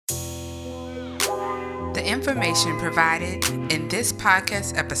The information provided in this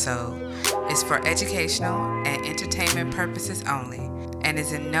podcast episode is for educational and entertainment purposes only and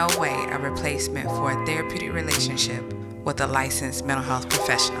is in no way a replacement for a therapeutic relationship with a licensed mental health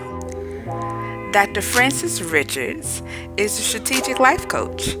professional. Dr. Frances Richards is a strategic life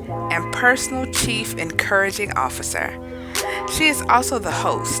coach and personal chief encouraging officer. She is also the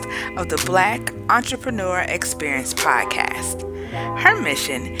host of the Black Entrepreneur Experience podcast. Her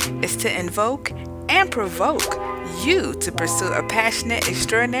mission is to invoke and provoke you to pursue a passionate,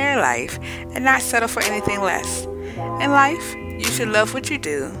 extraordinary life and not settle for anything less. In life, you should love what you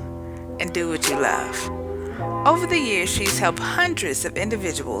do and do what you love. Over the years, she's helped hundreds of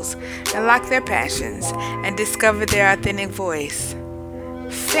individuals unlock their passions and discover their authentic voice.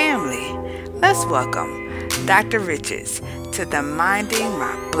 Family, let's welcome Dr. Richards to the Minding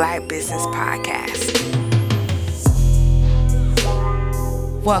My Black Business podcast.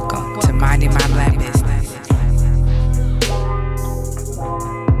 Welcome to Minding My Black Business.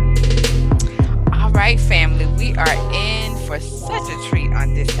 All right, family, we are in for such a treat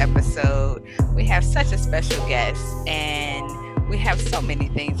on this episode. We have such a special guest, and we have so many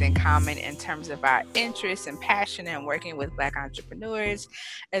things in common in terms of our interests and passion in working with Black entrepreneurs,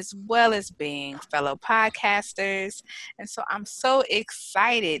 as well as being fellow podcasters. And so I'm so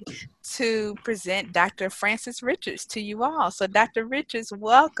excited to present Dr. Frances Richards to you all. So Dr. Richards,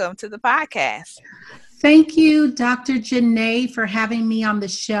 welcome to the podcast. Thank you, Dr. Janae, for having me on the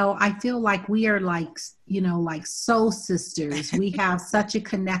show. I feel like we are like soul sisters. We have such a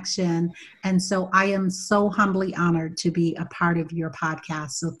connection. And so I am so humbly honored to be a part of your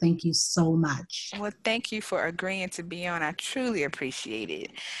podcast. So thank you so much. Well, thank you for agreeing to be on. I truly appreciate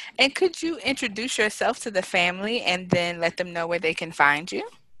it. And could you introduce yourself to the family and then let them know where they can find you?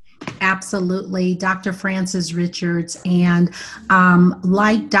 Absolutely. Dr. Frances Richards. And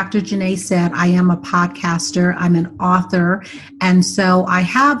like Dr. Janae said, I am a podcaster. I'm an author. And so I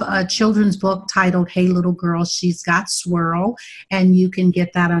have a children's book titled, Hey Little Girl, She's Got Swirl. And you can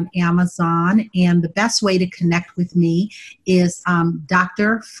get that on Amazon. And the best way to connect with me is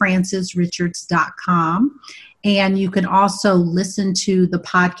drfrancesrichards.com. And you can also listen to the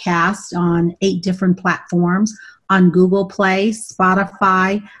podcast on 8 different platforms on Google Play,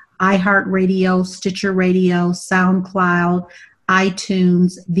 Spotify, iHeartRadio, Stitcher Radio, SoundCloud,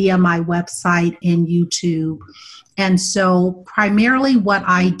 iTunes, via my website and YouTube. And so primarily what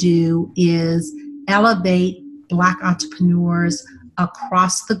I do is elevate Black entrepreneurs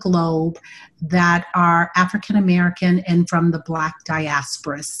across the globe that are African American and from the Black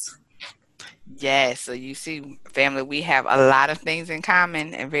diasporas. Yes, so you see, family, we have a lot of things in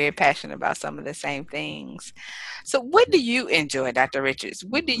common and very passionate about some of the same things. So what do you enjoy, Dr. Richards?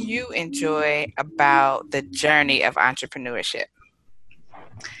 What do you enjoy about the journey of entrepreneurship?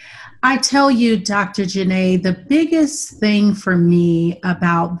 I tell you, Dr. Janae, the biggest thing for me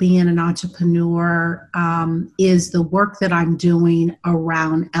about being an entrepreneur is the work that I'm doing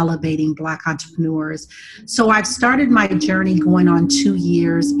around elevating Black entrepreneurs. So I've started my journey going on 2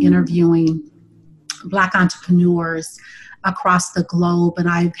 years interviewing Black entrepreneurs across the globe, and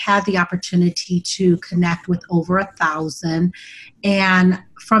I've had the opportunity to connect with over 1,000, and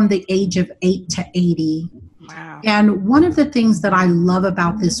from the age of 8 to 80. Wow. And one of the things that I love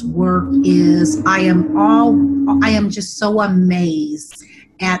about this work is I am just so amazed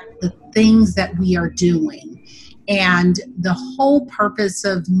at the things that we are doing. And the whole purpose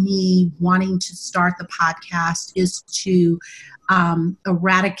of me wanting to start the podcast is to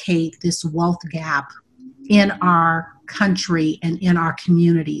eradicate this wealth gap in our country and in our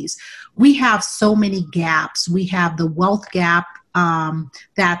communities. We have so many gaps. We have the wealth gap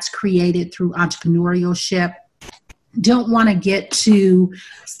that's created through entrepreneurship. Don't want to get too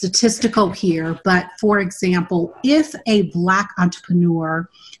statistical here, but for example, if a Black entrepreneur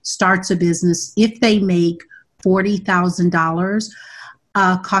starts a business, if they make $40,000,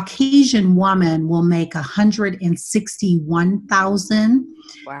 a Caucasian woman will make $161,000,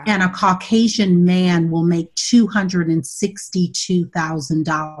 wow, and a Caucasian man will make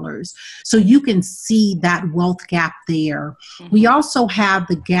 $262,000. So you can see that wealth gap there. Mm-hmm. We also have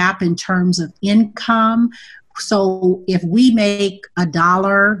the gap in terms of income. So if we make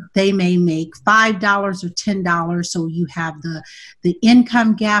 $1, they may make $5 or $10. So you have the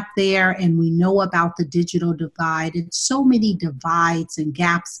income gap there, and we know about the digital divide. And so many divides and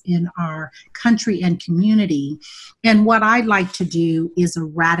gaps in our country and community. And what I'd like to do is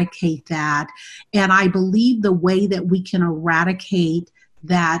eradicate that. And I believe the way that we can eradicate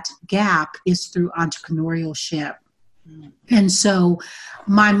that gap is through entrepreneurship. And so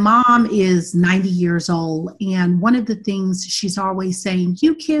my mom is 90 years old. And one of the things she's always saying,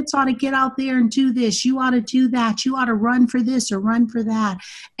 you kids ought to get out there and do this. You ought to do that. You ought to run for this or run for that.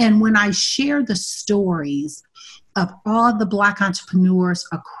 And when I share the stories of all the Black entrepreneurs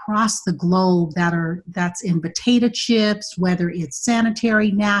across the globe that's in potato chips, whether it's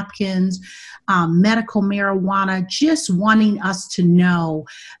sanitary napkins, medical marijuana, just wanting us to know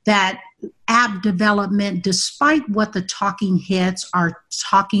that app development, despite what the talking heads are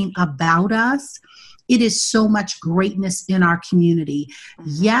talking about us, it is so much greatness in our community.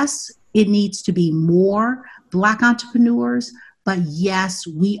 Yes, it needs to be more Black entrepreneurs, but yes,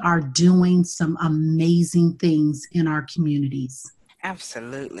 we are doing some amazing things in our communities.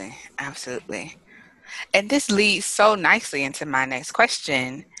 Absolutely. Absolutely. And this leads so nicely into my next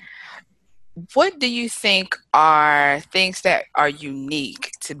question. What do you think are things that are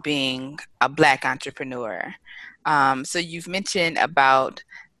unique to being a Black entrepreneur? So you've mentioned about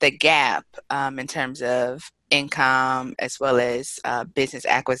the gap in terms of income as well as business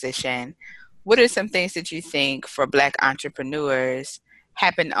acquisition. What are some things that you think for Black entrepreneurs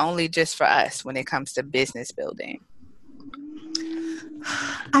happen only just for us when it comes to business building?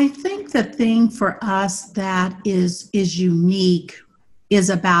 I think the thing for us that is unique is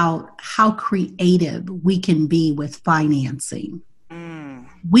about how creative we can be with financing.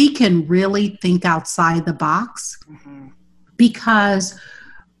 We can really think outside the box because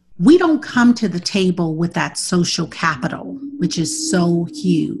we don't come to the table with that social capital, which is so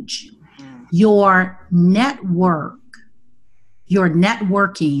huge. Your networking,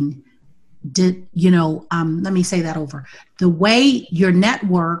 let me say that over. The way your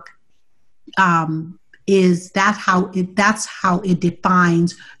network that's how it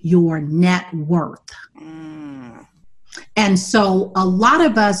defines your net worth. And so a lot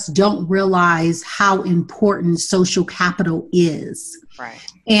of us don't realize how important social capital is. Right.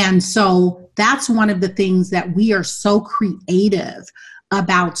 And so that's one of the things that we are so creative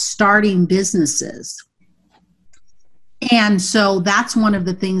about starting businesses. And so that's one of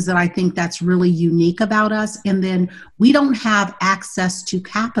the things that I think that's really unique about us. And then we don't have access to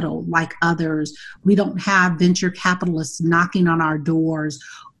capital like others. We don't have venture capitalists knocking on our doors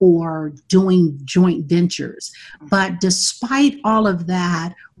or doing joint ventures. But despite all of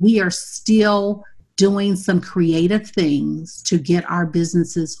that, we are still doing some creative things to get our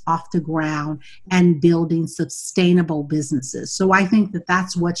businesses off the ground and building sustainable businesses. So I think that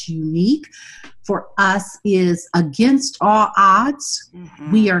that's what's unique for us is against all odds,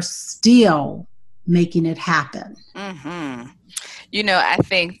 we are still making it happen. I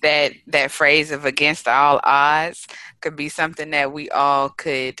think that phrase of against all odds could be something that we all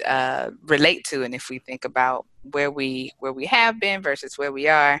could relate to. And if we think about where we have been versus where we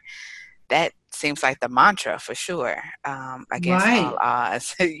are, that seems like the mantra for sure. Against all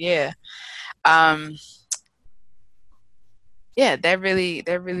odds. Yeah. That really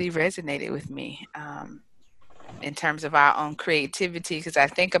resonated with me in terms of our own creativity, because I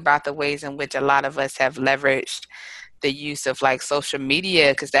think about the ways in which a lot of us have leveraged the use of like social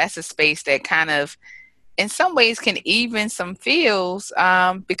media, because that's a space that kind of in some ways can even some feels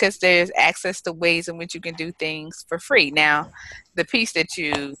because there's access to ways in which you can do things for free. Now, the piece that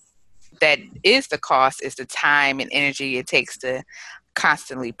is the cost is the time and energy it takes to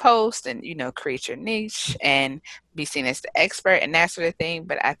constantly post and create your niche and be seen as the expert and that sort of thing.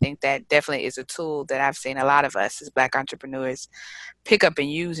 But I think that definitely is a tool that I've seen a lot of us as Black entrepreneurs pick up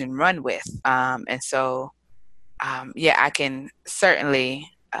and use and run with. And so I can certainly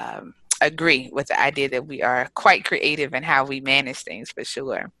agree with the idea that we are quite creative in how we manage things for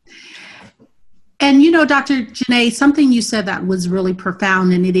sure. And Dr. Janae, something you said that was really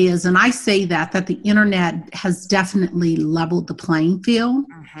profound, and it is, and I say that the internet has definitely leveled the playing field.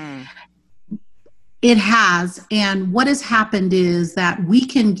 It has, and what has happened is that we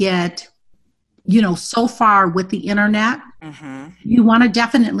can get, so far with the internet. You want to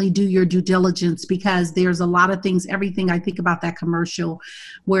definitely do your due diligence because there's a lot of things, everything. I think about that commercial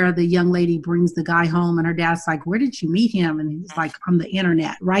where the young lady brings the guy home and her dad's like, where did you meet him? And he's like, on the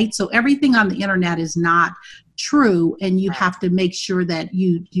internet, right? So everything on the internet is not true. And you have to make sure that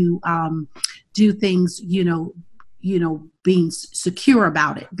you do things, being secure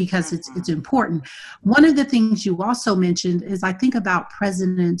about it because it's important. One of the things you also mentioned is I think about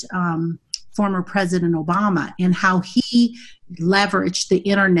former President Obama and how he leveraged the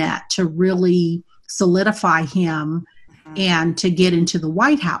internet to really solidify him and to get into the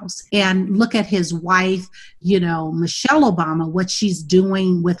White House. And look at his wife, Michelle Obama, what she's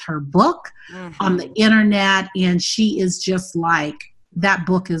doing with her book on the internet. And she is just like that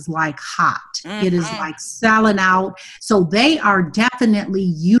book is like hot. Mm-hmm. It is like selling out. So they are definitely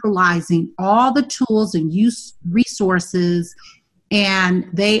utilizing all the tools and resources, and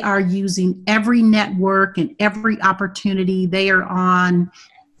they are using every network and every opportunity. They are on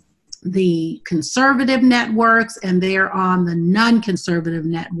the conservative networks and they're on the non-conservative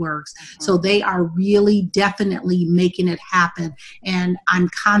networks. Mm-hmm. So they are really definitely making it happen. And I'm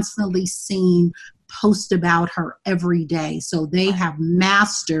constantly seeing posts about her every day. So they have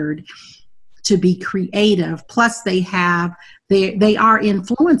mastered to be creative. Plus they are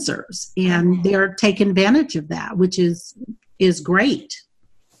influencers, and they're taking advantage of that, which is great.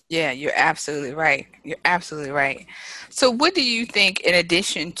 Yeah, you're absolutely right. You're absolutely right. So what do you think, in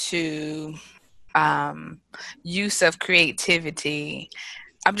addition to use of creativity,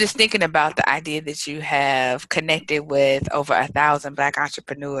 I'm just thinking about the idea that you have connected with over 1,000 Black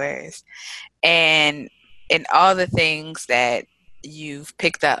entrepreneurs, and in all the things that you've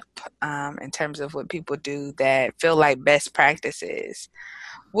picked up in terms of what people do that feel like best practices,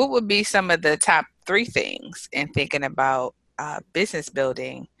 what would be some of the top 3 things in thinking about business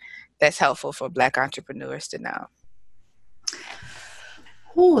building that's helpful for Black entrepreneurs to know?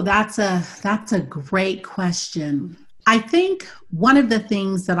 Oh, that's a great question. I think one of the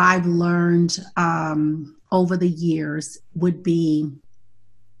things that I've learned over the years would be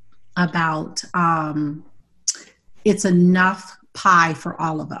about it's enough pie for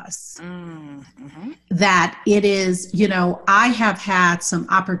all of us. Mm-hmm. That it is, I have had some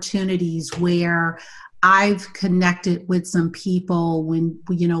opportunities where I've connected with some people when,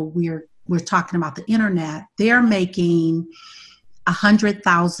 we're talking about the internet. They're making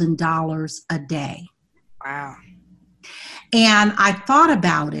 $100,000 a day. Wow. And I thought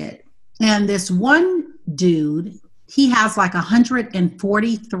about it. And this one dude, he has like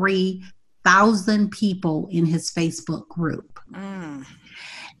 143,000 people in his Facebook group. Mm.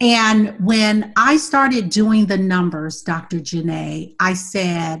 And when I started doing the numbers, Dr. Janae, I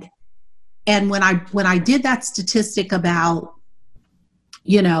said, and when I did that statistic about,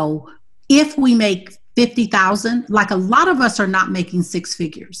 if we make 50,000, like a lot of us are not making 6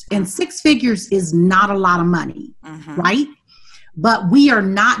 figures, and 6 figures is not a lot of money, right? But we are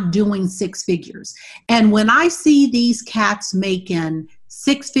not doing 6 figures. And when I see these cats making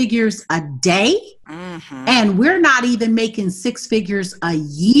 6 figures a day, and we're not even making 6 figures a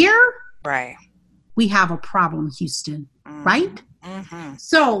year, right? We have a problem, Houston, right?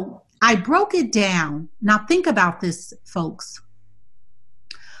 So I broke it down. Now think about this, folks.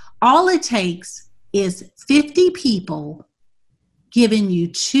 All it takes is 50 people giving you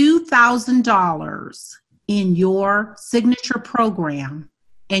 $2,000 in your signature program,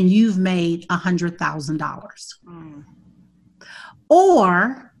 and you've made $100,000.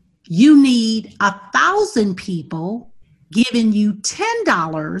 Or you need 1,000 people giving you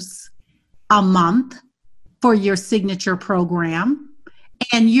 $10 a month for your signature program,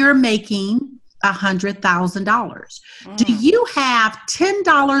 and you're making $100,000. Do you have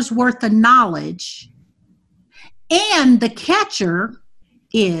 $10 worth of knowledge? And the catcher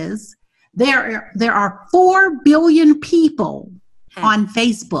is there are 4 billion people on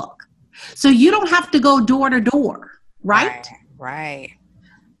Facebook. So you don't have to go door to door, right? Right.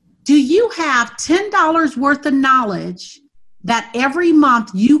 Do you have $10 worth of knowledge that every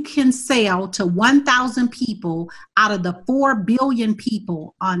month you can sell to 1,000 people out of the 4 billion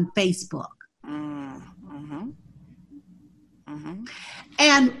people on Facebook?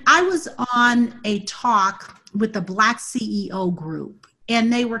 And I was on a talk with the Black CEO group,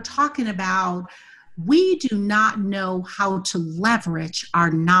 and they were talking about, we do not know how to leverage our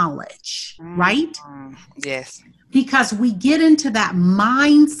knowledge, right? Yes. Because we get into that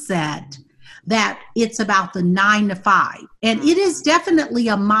mindset that it's about the 9 to 5. And it is definitely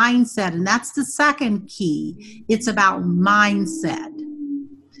a mindset. And that's the second key. It's about mindset.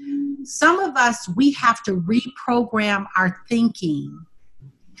 Some of us, we have to reprogram our thinking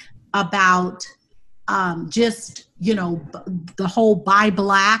about just, the whole buy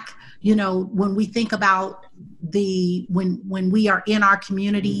black, when we think about when we are in our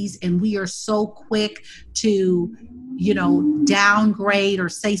communities and we are so quick to, downgrade or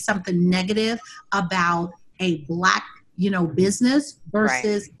say something negative about a Black, business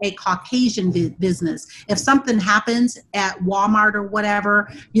versus a Caucasian business. If something happens at Walmart or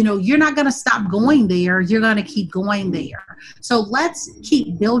whatever, you're not going to stop going there. You're going to keep going there. So let's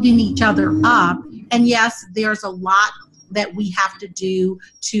keep building each other up. And yes, there's a lot that we have to do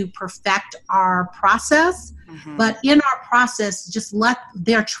to perfect our process. But in our process,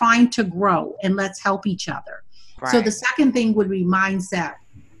 they're trying to grow, and let's help each other. Right. So the second thing would be mindset.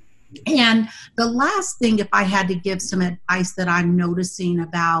 And the last thing, if I had to give some advice that I'm noticing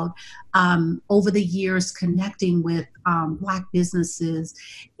about over the years connecting with Black businesses,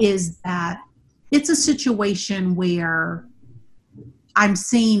 is that it's a situation where I'm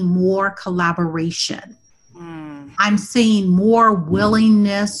seeing more collaboration. I'm seeing more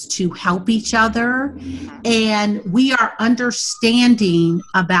willingness to help each other, and we are understanding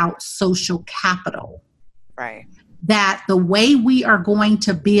about social capital. Right. That the way we are going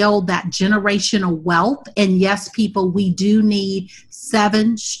to build that generational wealth, and yes, people, we do need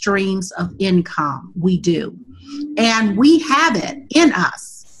 7 streams of income. We do. And we have it in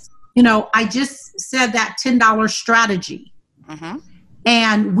us. You know, I just said that $10 strategy.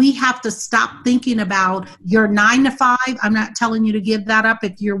 And we have to stop thinking about your 9 to 5. I'm not telling you to give that up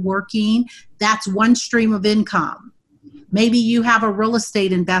if you're working. That's one stream of income. Maybe you have a real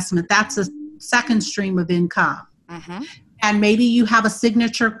estate investment. That's a second stream of income. And maybe you have a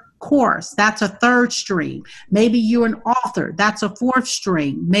signature course. That's a third stream. Maybe you're an author. That's a 4th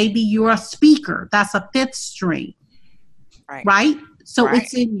stream. Maybe you're a speaker. That's a 5th stream. Right? So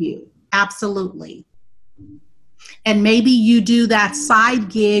it's in you. Absolutely. And maybe you do that side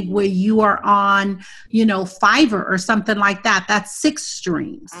gig where you are on, you know, Fiverr or something like that. That's 6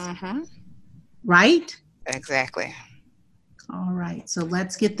 streams. Right? Exactly. All right. So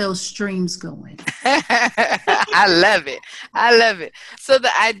let's get those streams going. I love it. I love it. So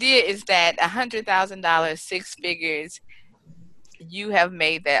the idea is that $100,000, 6 figures, you have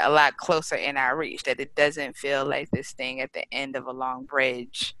made that a lot closer in our reach, that it doesn't feel like this thing at the end of a long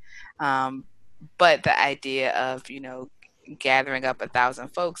bridge. But the idea of, you know, gathering up 1,000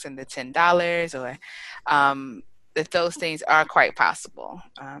 folks and the $10, or that those things are quite possible.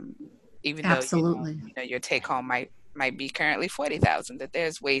 Even Absolutely. though, you know, your take home might be currently $40,000, that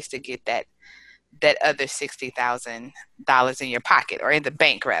there's ways to get that other $60,000 in your pocket, or in the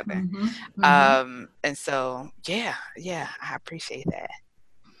bank rather. And so, yeah, I appreciate that.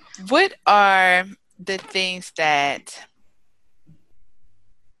 What are the things that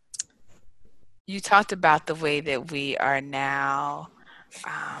you talked about, the way that we are now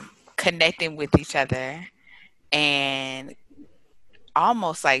connecting with each other and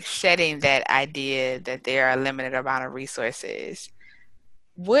almost like shedding that idea that there are a limited amount of resources.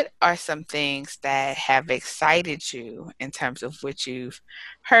 What are some things that have excited you in terms of what you've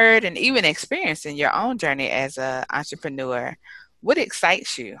heard and even experienced in your own journey as an entrepreneur? What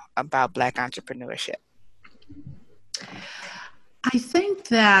excites you about Black entrepreneurship? I think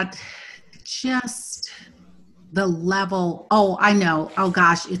that just the level, I know, oh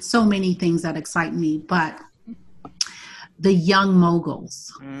gosh, it's so many things that excite me, but the young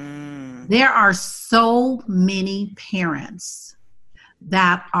moguls. There are so many parents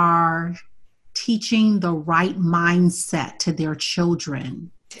that are teaching the right mindset to their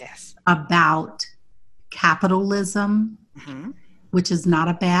children about capitalism, which is not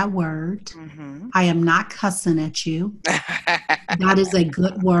a bad word. I am not cussing at you. That is a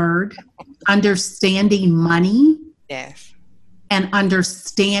good word. Understanding money. And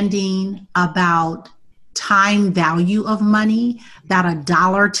understanding about time value of money, that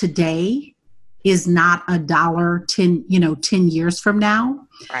 $1 today is not $1 10 years from now.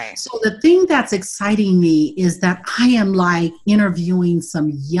 So the thing that's exciting me is that I am like interviewing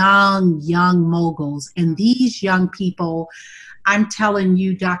some young moguls, and these young people, I'm telling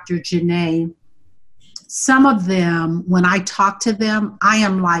you, Dr. Janae, some of them, when I talk to them, I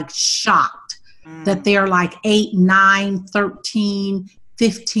am like shocked that they're like 8, 9, 13,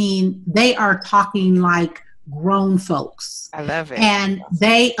 15. They are talking like grown folks. I love it. And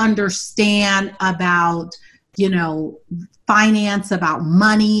they understand about, you know, finance, about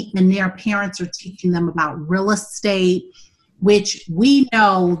money, and their parents are teaching them about real estate, which we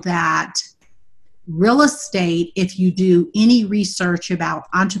know that real estate, if you do any research about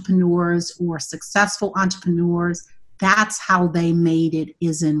entrepreneurs or successful entrepreneurs, that's how they made it,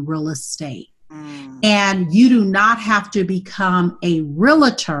 is in real estate. And you do not have to become a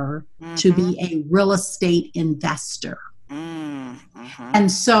realtor to be a real estate investor. And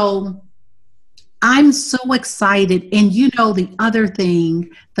so I'm so excited. And you know, the other thing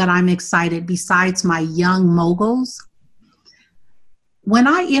that I'm excited, besides my young moguls, when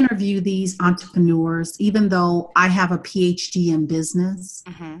I interview these entrepreneurs, even though I have a PhD in business,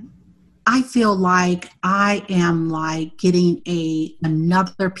 I feel like I am like getting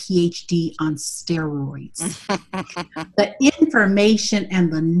another PhD on steroids. The information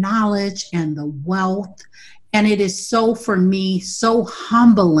and the knowledge and the wealth. And it is so, for me, so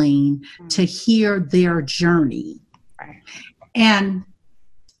humbling to hear their journey. And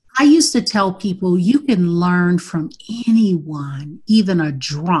I used to tell people you can learn from anyone, even a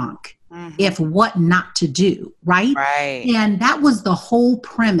drunk, if what not to do, right? Right. And that was the whole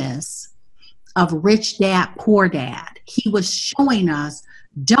premise of Rich Dad, Poor Dad. He was showing us,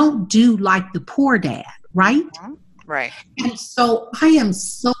 don't do like the poor dad, right? Right. And so I am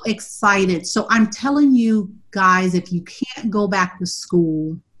so excited. So I'm telling you guys, if you can't go back to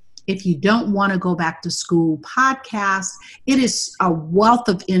school, if you don't want to go back to school, podcast, it is a wealth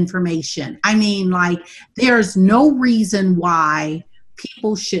of information. I mean, like, there's no reason why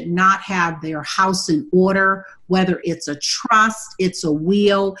people should not have their house in order, whether it's a trust, it's a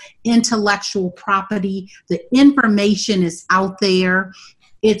will, intellectual property. The information is out there.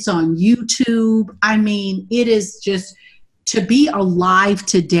 It's on YouTube. I mean, it is just, to be alive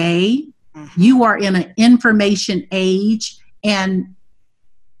today, you are in an information age, and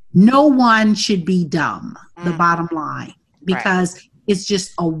no one should be dumb, the bottom line, because it's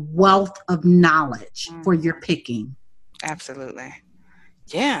just a wealth of knowledge for your picking. Absolutely.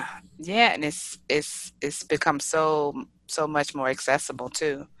 Yeah. Yeah. And it's become so much more accessible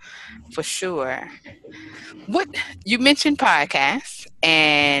too, for sure. What you mentioned podcasts,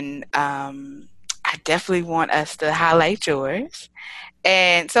 and I definitely want us to highlight yours.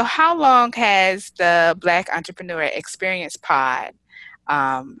 And so how long has the Black Entrepreneur Experience Pod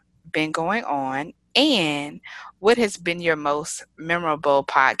been going on, and what has been your most memorable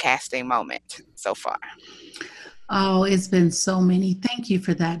podcasting moment so far? Oh, it's been so many. Thank you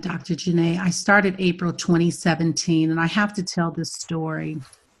for that, Dr. Janae. I started April 2017, and I have to tell this story.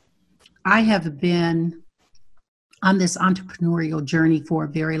 I have been on this entrepreneurial journey for a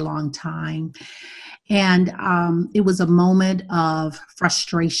very long time, and it was a moment of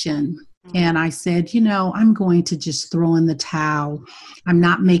frustration. And I said, I'm going to just throw in the towel. I'm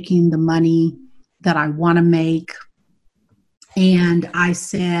not making the money that I want to make. And I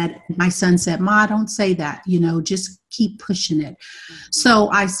said, my son said, Ma, don't say that, just keep pushing it. So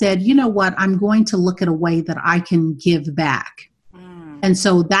I said, you know what, I'm going to look at a way that I can give back. And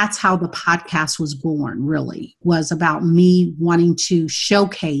so that's how the podcast was born, really, was about me wanting to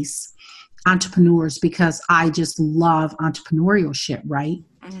showcase entrepreneurs, because I just love entrepreneurship, right?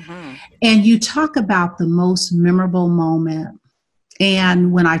 And you talk about the most memorable moment.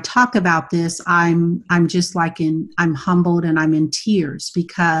 And when I talk about this, I'm just like I'm humbled and I'm in tears,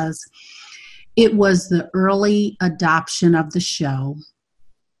 because it was the early adoption of the show.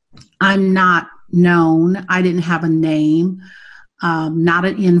 I'm not known. I didn't have a name. Not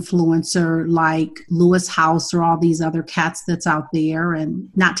an influencer like Lewis House or all these other cats that's out there, and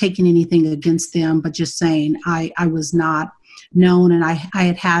not taking anything against them, but just saying I was not known. And I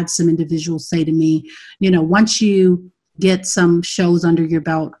had some individuals say to me, once you get some shows under your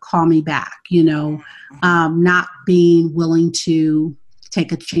belt, call me back, not being willing to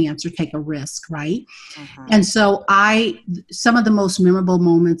take a chance or take a risk, right? And so some of the most memorable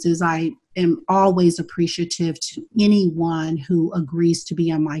moments is I am always appreciative to anyone who agrees to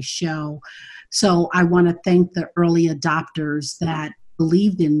be on my show. So I want to thank the early adopters that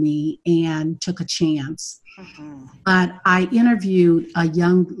believed in me and took a chance. But I interviewed a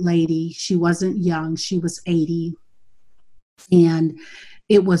young lady. She wasn't young. She was 80. And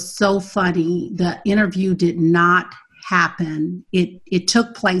it was so funny. The interview did not happen. It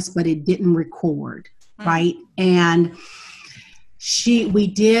took place, but it didn't record, right? And we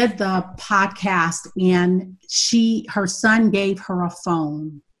did the podcast, and her son gave her a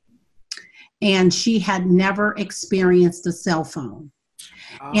phone, and she had never experienced a cell phone.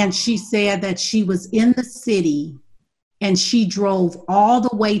 And she said that she was in the city, and she drove all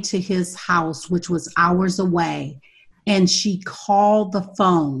the way to his house, which was hours away. And she called the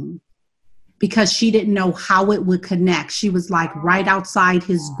phone because she didn't know how it would connect. She was like right outside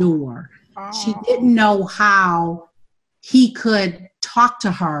his door. She didn't know how he could talk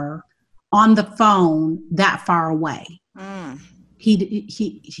to her on the phone that far away.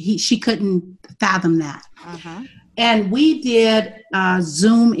 She couldn't fathom that. And we did a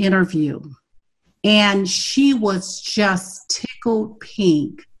Zoom interview, and she was just tickled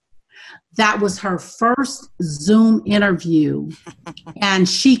pink. That was her first Zoom interview, and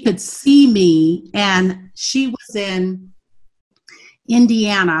she could see me, and she was in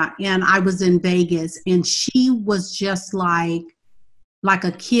Indiana and I was in Vegas, and she was just like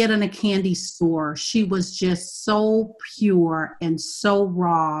a kid in a candy store. She was just so pure and so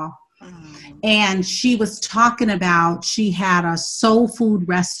raw. And she was talking about, she had a soul food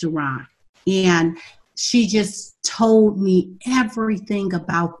restaurant, and she just told me everything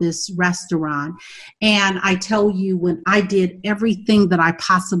about this restaurant. And I tell you, when I did everything that I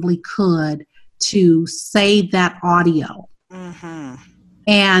possibly could to save that audio.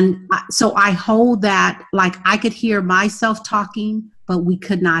 So I hold that, like I could hear myself talking, but we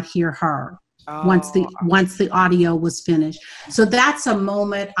could not hear her once the audio was finished. So that's a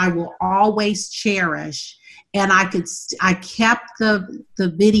moment I will always cherish. And I kept the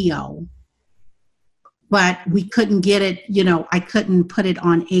video, but we couldn't get it, I couldn't put it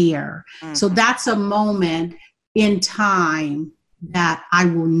on air. Mm-hmm. So that's a moment in time that I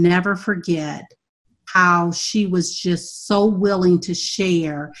will never forget, how she was just so willing to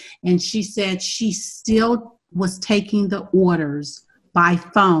share. And she said she still was taking the orders by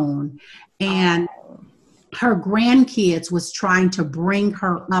phone. And her grandkids was trying to bring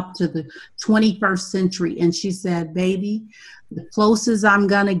her up to the 21st century. And she said, baby, the closest I'm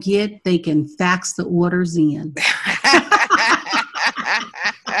going to get, they can fax the orders in.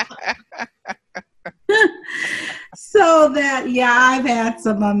 So I've had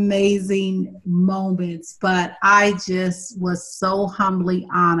some amazing moments, but I just was so humbly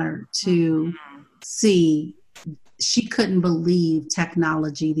honored to see. She couldn't believe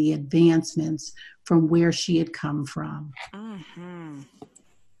technology, the advancements from where she had come from. Mm-hmm.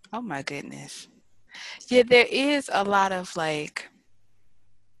 Oh my goodness. Yeah, there is a lot of I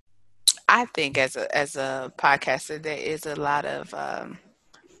think as a podcaster, there is a lot of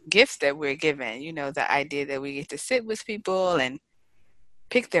gifts that we're given, the idea that we get to sit with people and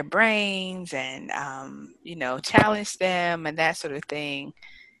pick their brains and, challenge them and that sort of thing.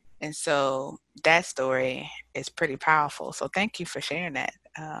 And so that story is pretty powerful. So thank you for sharing that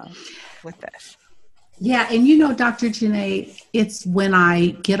with us. Yeah. And, Dr. Janae, it's when I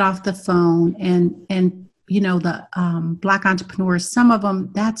get off the phone and the Black entrepreneurs, some of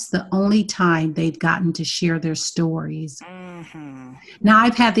them, that's the only time they've gotten to share their stories. Mm-hmm. Now,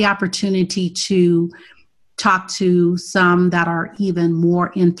 I've had the opportunity to talk to some that are even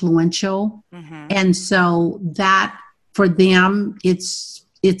more influential. Mm-hmm. And so that for them, it's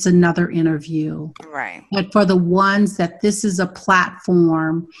another interview. Right. But for the ones that this is a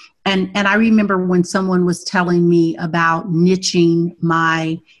platform, and I remember when someone was telling me about niching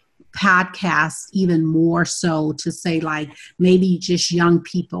my podcast even more so to say maybe just young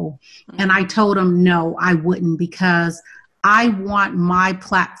people. Mm-hmm. And I told them, no, I wouldn't, because I want my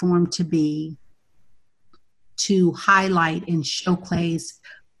platform to highlight and showcase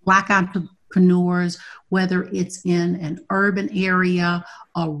Black entrepreneurs, whether it's in an urban area,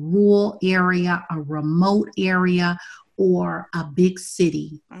 a rural area, a remote area, or a big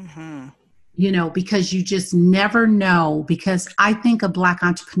city. Mm-hmm. Because you just never know, because I think of Black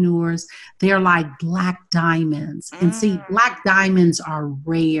entrepreneurs, they're like black diamonds. Mm-hmm. And see, black diamonds are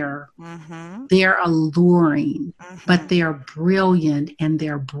rare. Mm-hmm. They're alluring, mm-hmm. but they're brilliant and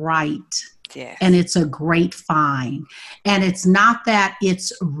they're bright. Yes. And it's a great find. And it's not that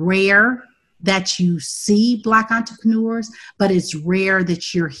it's rare that you see Black entrepreneurs, but it's rare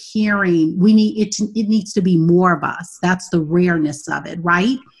that you're hearing. It needs to be more of us. That's the rareness of it,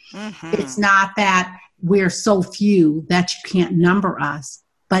 right? Mm-hmm. It's not that we're so few that you can't number us,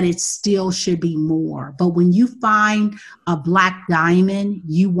 but it still should be more. But when you find a Black diamond,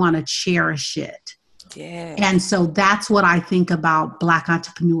 you want to cherish it. Yeah. And so that's what I think about Black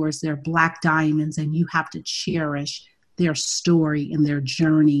entrepreneurs. They're Black diamonds, and you have to cherish their story and their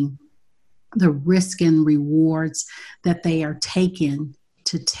journey, the risk and rewards that they are taking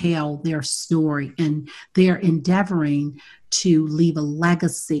to tell their story, and they're endeavoring to leave a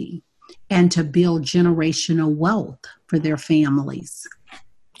legacy and to build generational wealth for their families.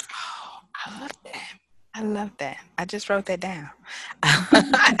 Oh, I love that. I just wrote that down.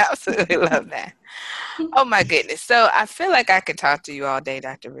 I absolutely love that. Oh my goodness. So I feel like I could talk to you all day,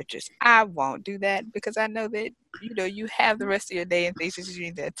 Dr. Richards. I won't do that because I know that, you have the rest of your day and things that you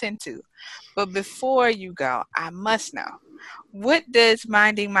need to attend to. But before you go, I must know, what does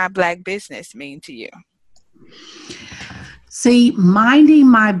minding my Black business mean to you? See, minding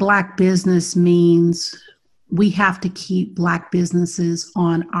my Black business means we have to keep Black businesses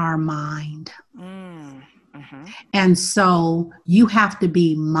on our mind. Mm-hmm. And so you have to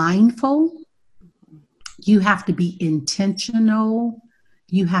be mindful. You have to be intentional.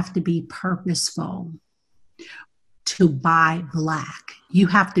 You have to be purposeful to buy Black. You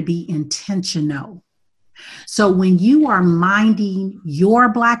have to be intentional. So when you are minding your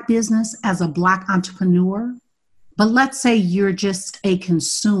Black business as a Black entrepreneur, but let's say you're just a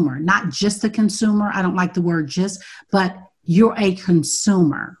consumer, not just a consumer. I don't like the word just, but you're a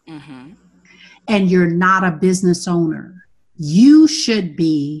consumer. Mm-hmm. And you're not a business owner. You should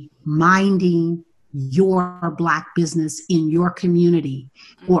be minding your Black business in your community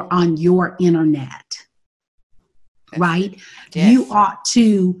or on your internet. right? Yes. You ought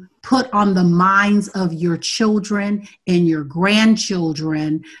to put on the minds of your children and your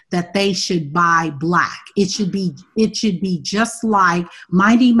grandchildren that they should buy Black. It should be just like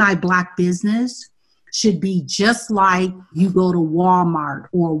minding my Black business should be just like you go to Walmart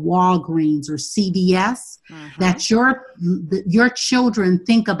or Walgreens or CVS, that your children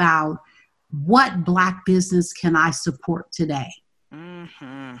think about, what Black business can I support today?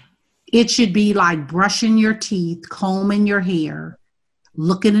 It should be like brushing your teeth, combing your hair,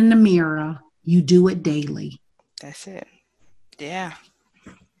 looking in the mirror. You do it daily. That's it. Yeah.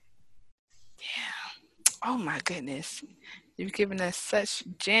 Oh my goodness. You've given us such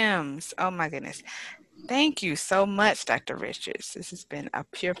gems. Oh my goodness. Thank you so much, Dr. Richards. This has been a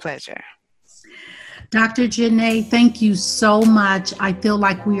pure pleasure. Dr. Janae, thank you so much. I feel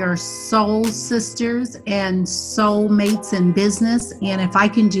like we are soul sisters and soulmates in business. And if I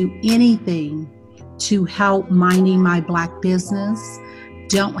can do anything to help minding my Black business,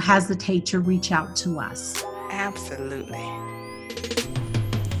 don't hesitate to reach out to us. Absolutely.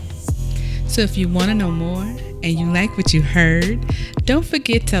 So if you want to know more and you like what you heard, don't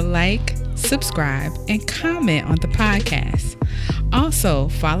forget to like, subscribe, and comment on the podcast. Also,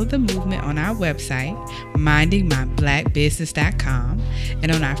 follow the movement on our website, mindingmyblackbusiness.com,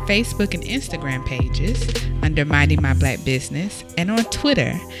 and on our Facebook and Instagram pages under Minding My Black Business, and on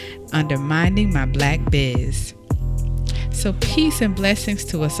Twitter under Minding My Black Biz. So peace and blessings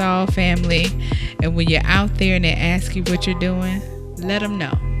to us all, family. And when you're out there and they ask you what you're doing, let them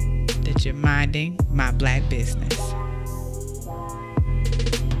know that you're minding my Black business.